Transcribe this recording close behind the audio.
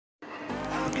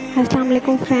अस्सलाम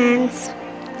वालेकुम फ्रेंड्स,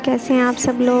 कैसे हैं आप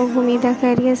सब लोग। उम्मीद है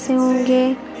खैरियत से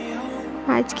होंगे।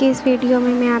 आज की इस वीडियो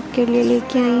में मैं आपके लिए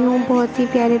लेके आई हूँ बहुत ही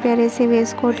प्यारे प्यारे से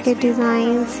वेस्ट कोट के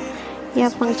डिज़ाइंस। या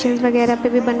फंक्शंस वगैरह पे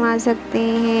भी बनवा सकते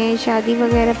हैं, शादी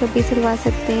वगैरह पे भी सिलवा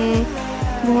सकते हैं।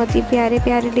 बहुत ही प्यारे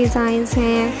प्यारे डिज़ाइंस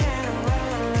हैं।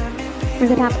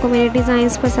 अगर आपको मेरे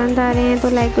डिज़ाइंस पसंद आ रहे हैं तो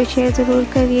लाइक और शेयर ज़रूर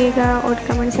करिएगा और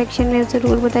कमेंट सेक्शन में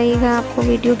ज़रूर बताइएगा आपको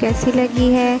वीडियो कैसी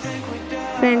लगी है।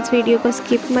 फ्रेंड्स, वीडियो को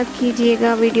स्किप मत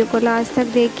कीजिएगा, वीडियो को लास्ट तक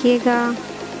देखिएगा।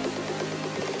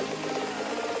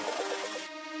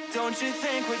 Don't you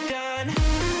think we're done?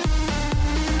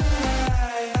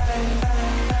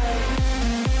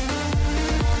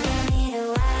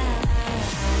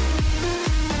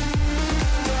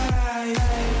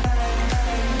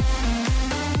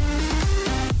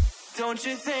 Don't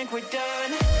you think we're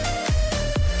done?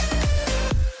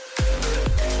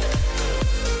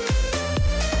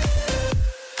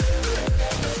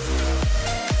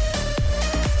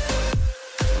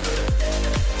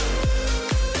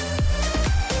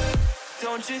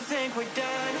 Don't you think we're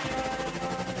done?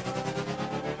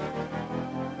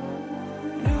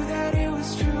 Knew that it was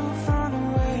true from the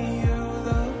way you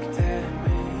looked at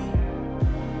me.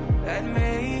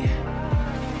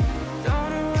 Don't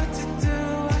know what to do,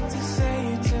 what to say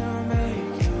to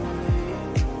make you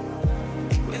leave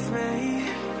with me.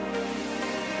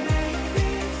 Make me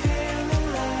feel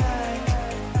alive.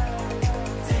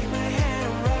 Take my hand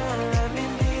and run, let me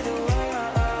be the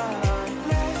one.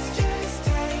 Let's just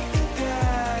take the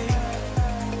drive.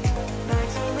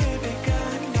 Night's only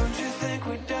begun, don't you think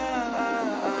we're done?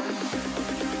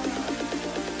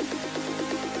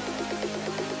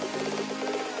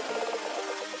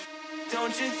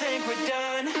 Don't you think we're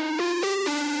done?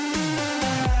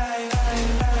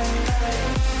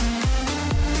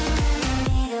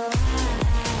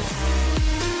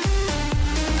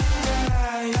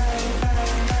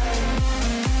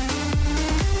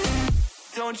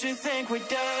 Don't you think we're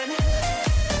done?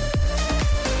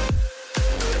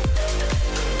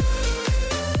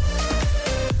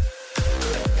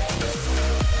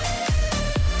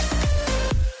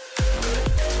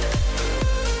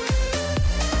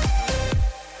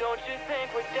 Don't you think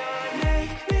we're done?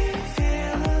 Make me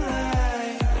feel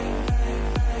alive.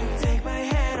 Take my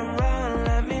hand and run,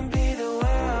 let me be the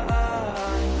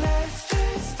one. Let's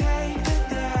just take the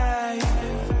dive.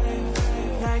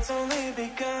 Night's only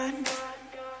begun.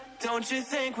 Don't you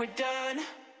think we're done?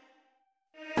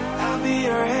 I'll be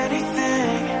your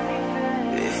anything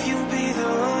if you be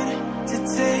the one to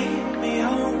take me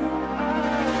home.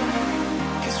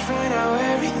 'Cause right now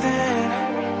everything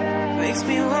makes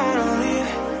me wanna leave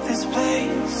this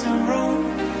place and roam.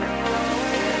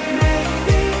 Make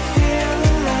me feel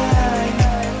alive.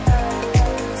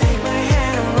 Take my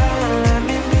hand and run, let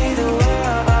me be the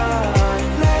one.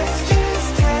 Let's just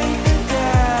take the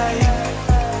dive.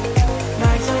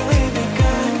 Night's only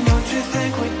begun, don't you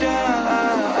think we're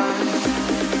done?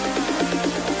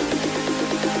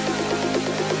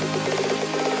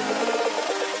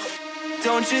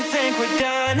 Don't you think we're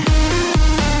done?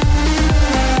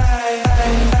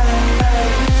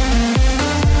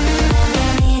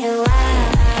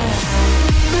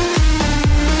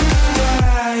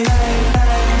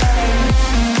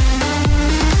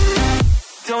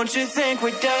 Don't you think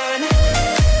we're done?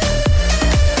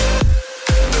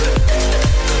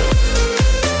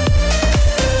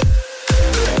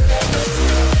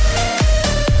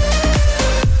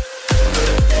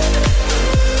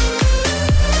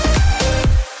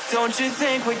 Don't you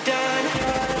think we're done?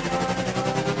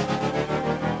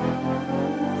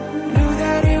 Knew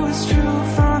that it was true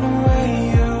from the way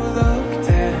you looked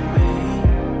at me.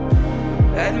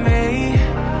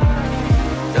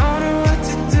 Don't know what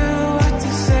to do, what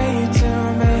to say to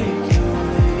make you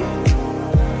leave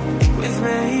with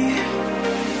me.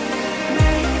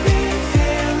 Make me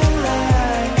feel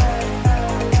alive.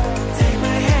 Take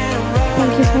my hand and run.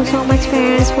 Thank you so much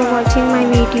friends for watching my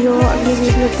video. अगली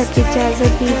video तक की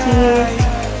इजाज़त दीजिए,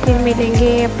 फिर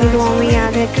मिलेंगे। अपनी दुआओं में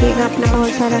याद रखिएगा, अपना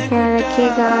बहुत सारा ख्याल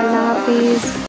रखिएगा। अल्लाह हाफिज़।